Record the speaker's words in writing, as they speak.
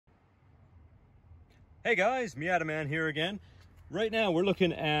Hey guys, Miata Man here again. Right now we're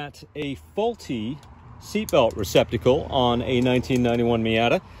looking at a faulty seatbelt receptacle on a 1991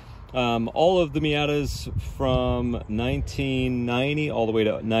 Miata. All of the Miatas from 1990 all the way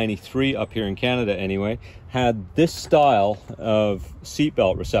to 93 up here in Canada anyway had this style of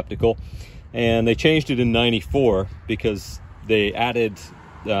seatbelt receptacle, and they changed it in 94 because they added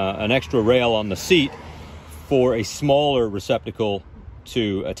an extra rail on the seat for a smaller receptacle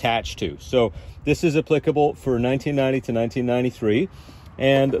to attach to. So this is applicable for 1990 to 1993,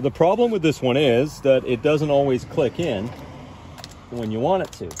 and the problem with this one is that it doesn't always click in when you want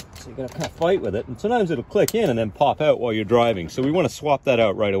it to. So you gotta kind of fight with it, and sometimes it'll click in and then pop out while you're driving. So we want to swap that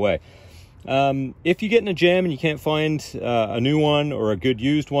out right away. If you get in a jam and you can't find a new one or a good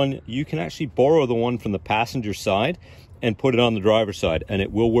used one, you can actually borrow the one from the passenger side and put it on the driver's side, and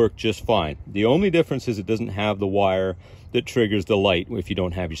it will work just fine. The only difference is it doesn't have the wire that triggers the light if you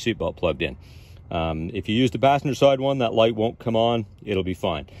don't have your seatbelt plugged in. If you use the passenger side one, that light won't come on. It'll be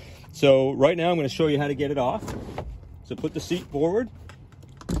fine. So right now I'm going to show you how to get it off. So put the seat forward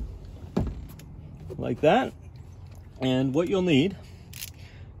like that, and what you'll need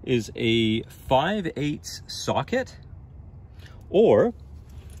is a 5/8 socket or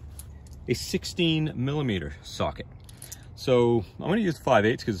a 16mm socket. So I'm going to use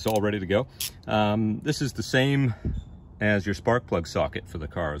 5/8 because it's all ready to go. This is the same as your spark plug socket for the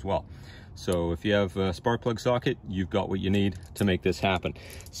car as well. So if you have a spark plug socket, you've got what you need to make this happen.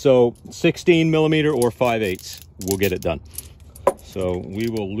 So 16mm or 5/8 will get it done. So we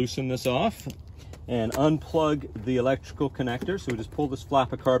will loosen this off and unplug the electrical connector. So we just pull this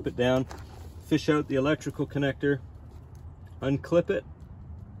flap of carpet down, fish out the electrical connector, unclip it,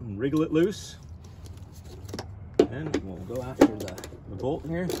 and wriggle it loose. And we'll go after the bolt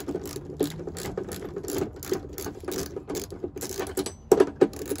here.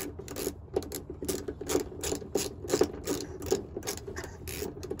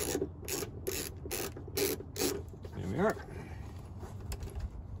 There we are.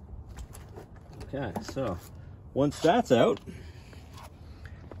 Okay, so once that's out,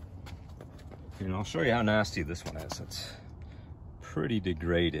 and I'll show you how nasty this one is. It's pretty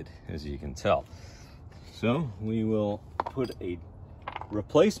degraded, as you can tell. So we will put a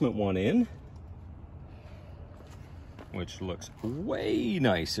replacement one in, which looks way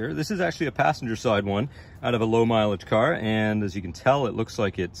nicer. This is actually a passenger side one out of a low mileage car, and as you can tell, it looks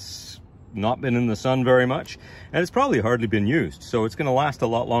like it's not been in the sun very much, and it's probably hardly been used. So it's gonna last a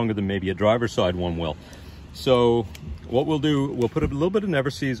lot longer than maybe a driver's side one will. So what we'll do, we'll put a little bit of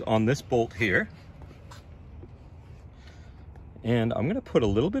Never-Seez on this bolt here. And I'm going to put a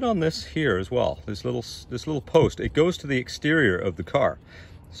little bit on this here as well. This little post. It goes to the exterior of the car.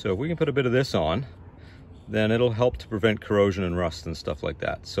 So if we can put a bit of this on, then it'll help to prevent corrosion and rust and stuff like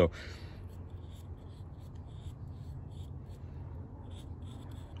that. So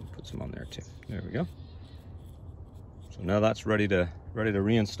put some on there too. There we go. So now that's ready to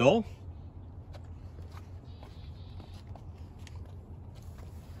reinstall.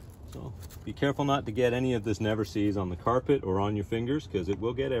 So be careful not to get any of this Never-Seez on the carpet or on your fingers, because it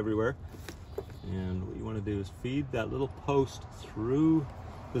will get everywhere. And what you want to do is feed that little post through.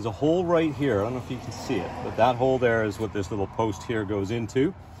 There's a hole right here. I don't know if you can see it, but that hole there is what this little post here goes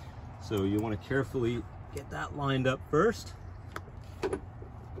into. So you want to carefully get that lined up first. And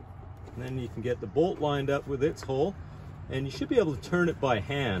then you can get the bolt lined up with its hole. And you should be able to turn it by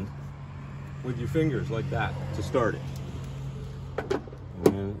hand with your fingers like that to start it.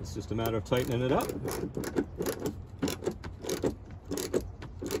 And it's just a matter of tightening it up.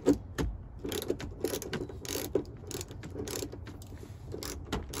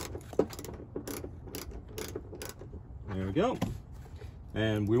 There we go.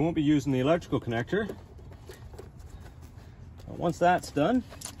 And we won't be using the electrical connector. But once that's done,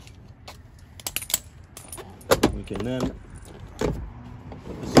 we can then put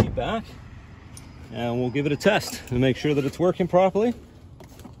the seat back and we'll give it a test to make sure that it's working properly.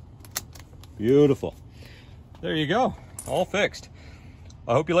 Beautiful. There you go, all fixed.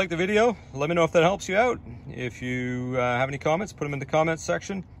 I hope you liked the video. Let me know if that helps you out. If you have any comments, put them in the comments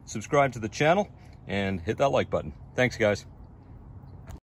section. Subscribe to the channel and hit that like button. Thanks, guys.